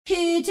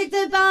Who took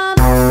the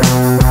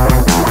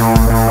bomb?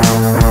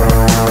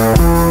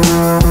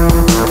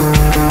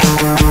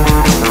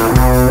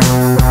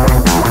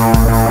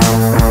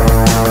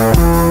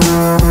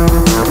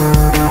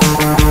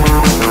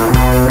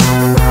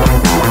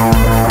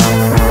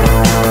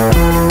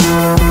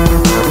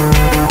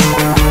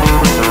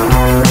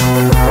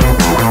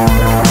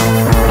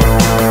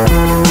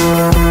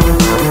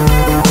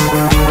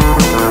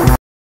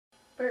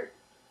 Bert.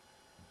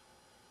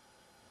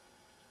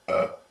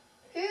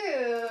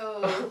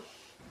 Ew.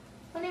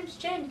 My name's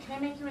Jen. Can I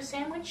make you a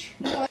sandwich?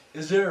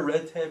 Is there a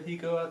red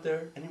Tampico out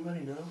there?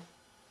 Anybody know?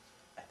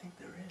 I think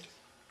there is.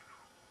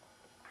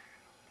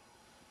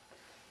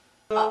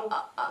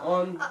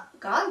 On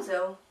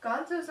Gonzo.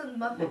 Gonzo's on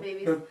Muppet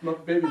Babies.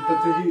 Muppet Babies,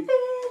 but did he?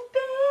 Muppet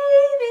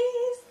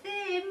Babies,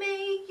 they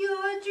make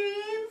your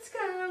dreams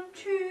come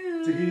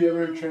true. Did he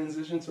ever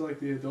transition to like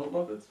the adult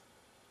Muppets?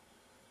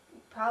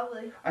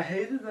 Probably. I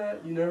hated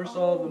that you never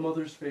saw the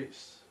mother's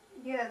face.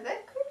 Yeah,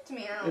 that creeped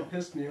me out. It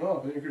pissed me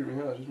off. It didn't creep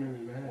me out. It just made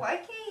me mad. Why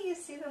can't you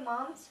see the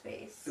mom's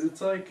face?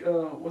 It's like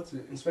what's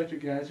it? Inspector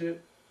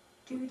Gadget,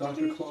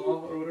 Dr.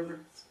 Claw, or whatever.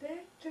 Inspector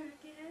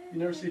Gadget. You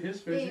never see his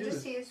face Yeah, you either.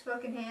 just see his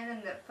fucking hand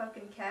and that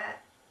fucking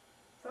cat.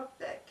 Fuck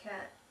that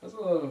cat. That's a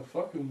lot of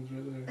fuckings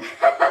right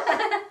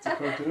there. It's a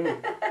cartoon.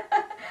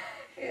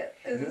 Yeah,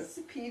 is this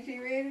a PG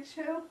rated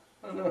show?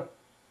 I don't know.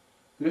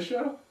 This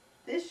show?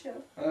 This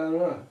show. I don't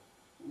know.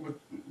 With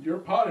your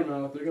potty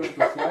mouth, they're gonna have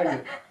to flag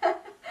it.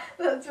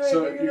 That's right,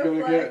 So they're you're gonna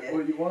flag get it.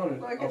 what you wanted,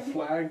 a Fucking-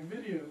 flagged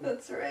video.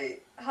 That's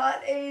right.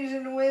 Hot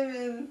Asian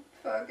women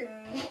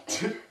fucking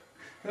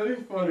That'd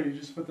be funny. You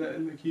just put that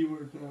in the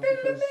keyword now.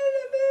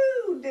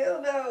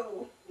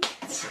 dildo.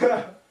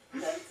 Because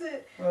That's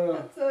it.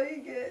 That's all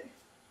you get.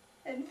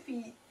 And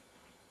feet.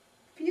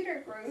 Feet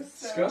are gross.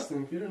 So.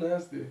 disgusting. Feet are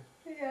nasty.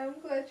 Yeah, I'm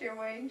glad you're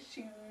wearing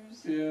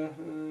shoes. Yeah,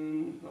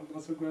 and I'm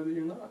not so glad that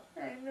you're not.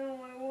 I know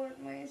I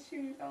want my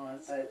shoes on,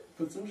 but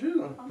Put some shoes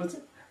on.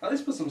 At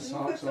least put some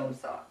socks put some on.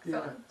 socks Yeah,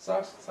 on.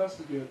 socks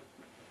is good.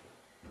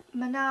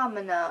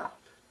 Mana.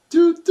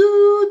 Do do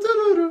do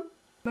do do.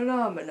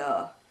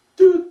 Mana.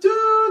 Do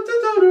do do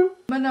do do.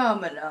 Mana.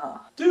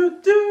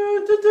 Do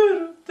do do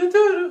do do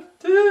do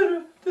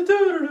do do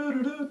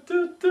do do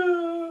do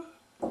do.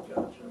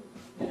 Gotcha.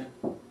 Yeah.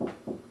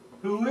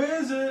 Who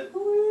is it?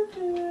 Who is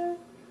it?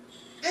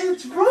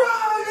 It's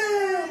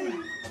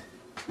Robin!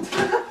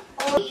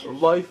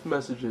 Life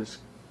messages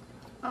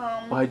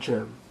by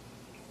Jem.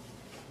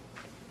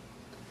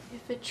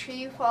 If a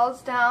tree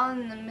falls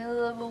down in the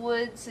middle of the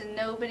woods and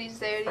nobody's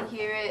there to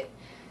hear it,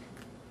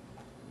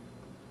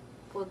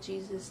 will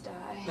Jesus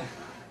die?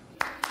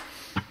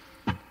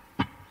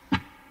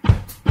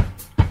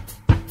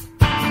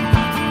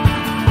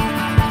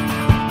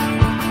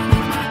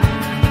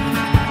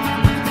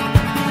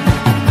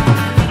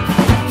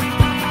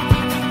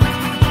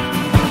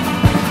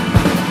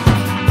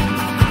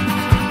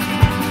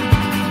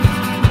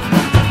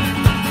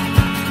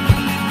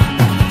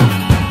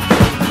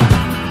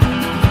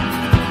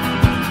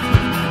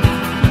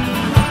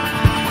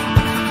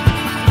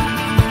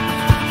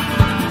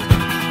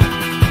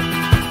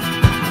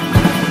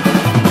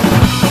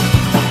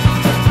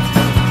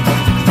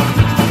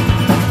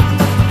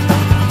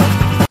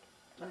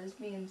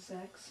 Lesbian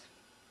sex.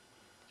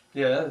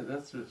 Yeah,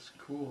 that's just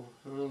cool.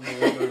 I don't know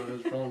what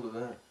has problems with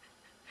that.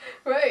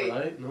 Right.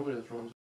 Right? Nobody has problems.